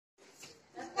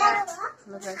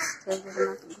Hello guys, जय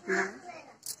Jagannath. Good morning.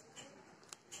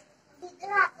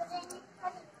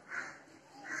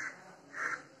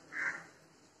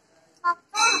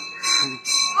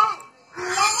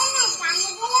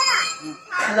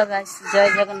 Hello guys, जय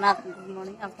Jagannath. Good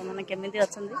morning. आप मैंने केमिति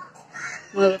अछंदी?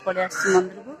 मुझे पड़े आसी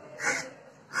मंदिर को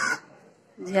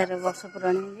झीर वर्ष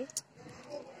पुराणी हूँ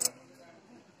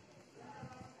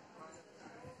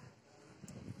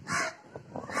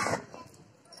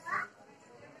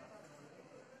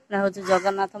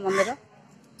जगन्नाथ मंदिर।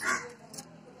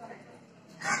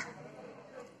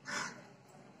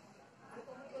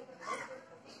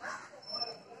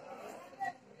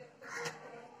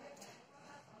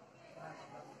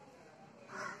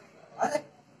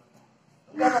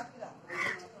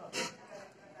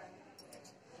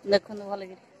 देखो भल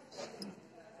कि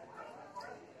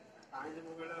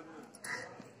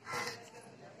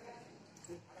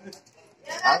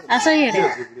आस ये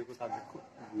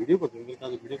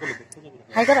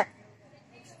हाय कर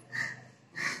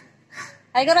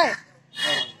हाय कर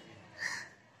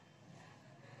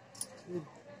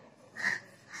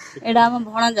एडा हम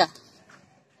भणजा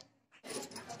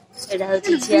एडा हूँ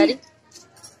झियारी।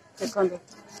 देखो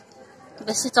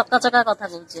बेसी चका चका कथा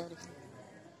कहूँ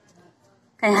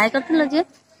कहीं हाय कर जे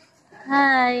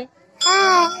हाय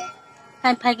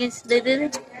कहीं फाइक दे दे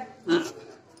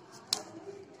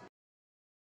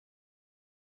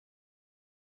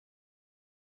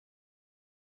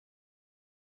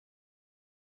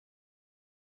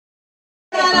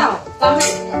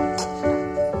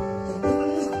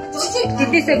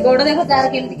दीदी से गोड़ देखो तार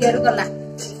केमती केयर करला।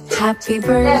 Happy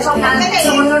birthday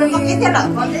to you. Happy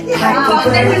birthday to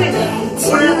you.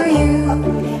 Happy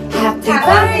birthday,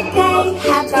 happy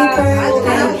birthday,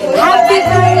 happy birthday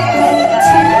to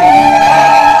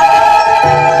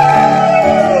Happy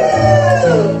birthday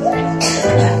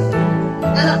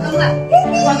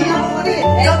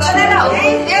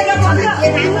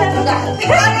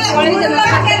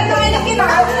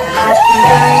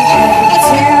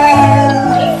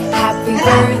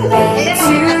to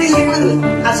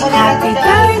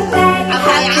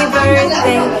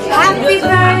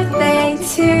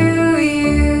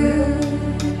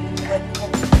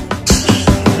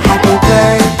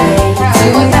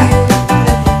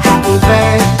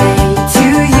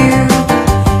you.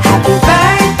 Happy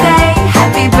birthday,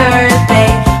 happy birthday,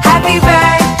 happy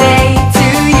birthday to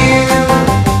you.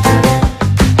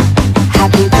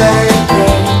 Happy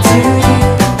birthday to you.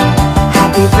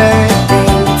 Happy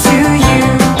birthday to you.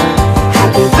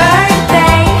 Happy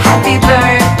birthday, happy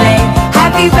birthday,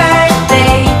 happy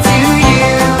birthday to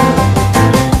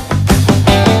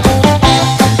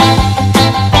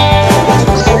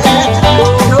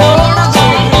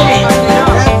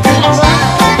you. Happy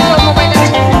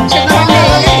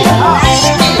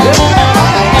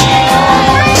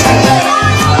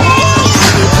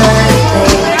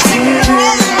birthday to you.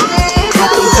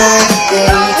 Happy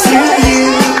birthday to you.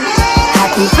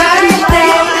 Happy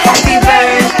birthday, happy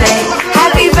birthday,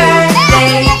 happy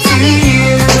birthday to you.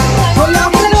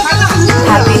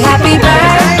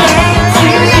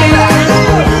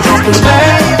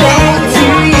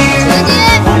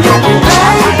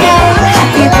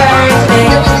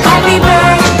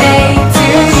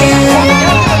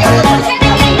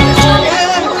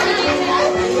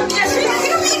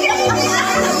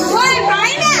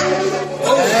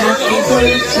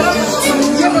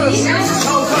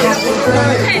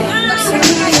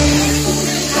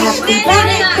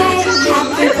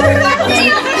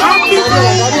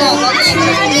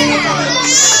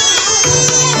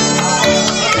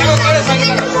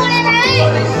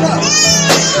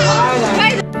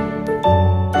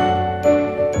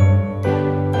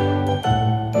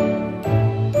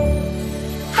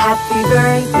 Happy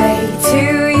birthday to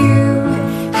you.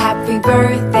 Happy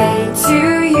birthday to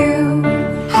you.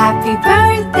 Happy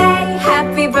birthday.